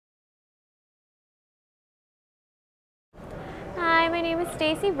Hi, my name is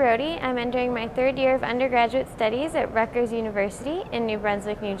Stacy Brody. I'm entering my third year of undergraduate studies at Rutgers University in New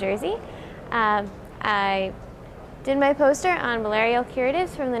Brunswick, New Jersey. I did my poster on malarial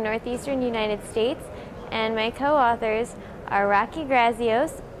curatives from the Northeastern United States, and my co-authors are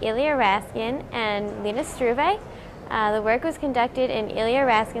Graziose, Ilya Raskin, and Lena Struwe. The work was conducted in Ilya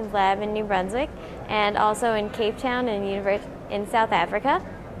Raskin's lab in New Brunswick and also in Cape Town in South Africa.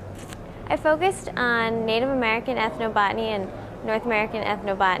 I focused on Native American ethnobotany and North American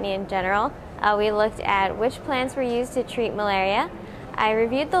ethnobotany in general. We looked at which plants were used to treat malaria. I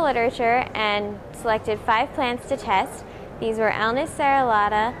reviewed the literature and selected 5 plants to test. These were Alnus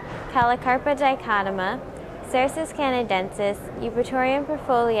serrulata, Callicarpa dichotoma, Cercis candensis, Eupatorium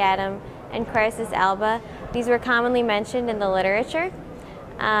perfoliatum, and Cercis alba. These were commonly mentioned in the literature.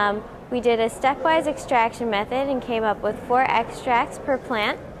 We did a stepwise extraction method and came up with 4 extracts per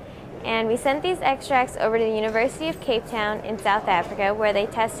plant. And we sent these extracts over to the University of Cape Town in South Africa, where they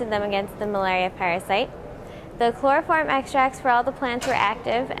tested them against the malaria parasite. The chloroform extracts for all the plants were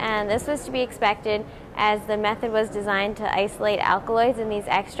active, and this was to be expected as the method was designed to isolate alkaloids in these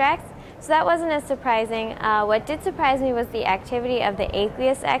extracts. So that wasn't as surprising. What did surprise me was the activity of the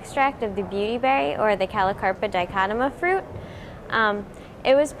aqueous extract of the beautyberry, or the Callicarpa dichotoma fruit.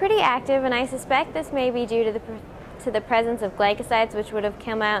 It was pretty active, and I suspect this may be due to the presence of glycosides, which would have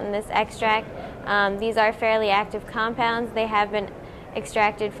come out in this extract. These are fairly active compounds. They have been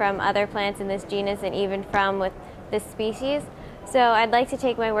extracted from other plants in this genus and even from with this species. So I'd like to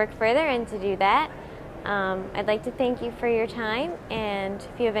take my work further and to do that. I'd like to thank you for your time, and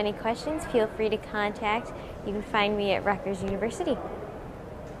if you have any questions, feel free to contact. You can find me at Rutgers University.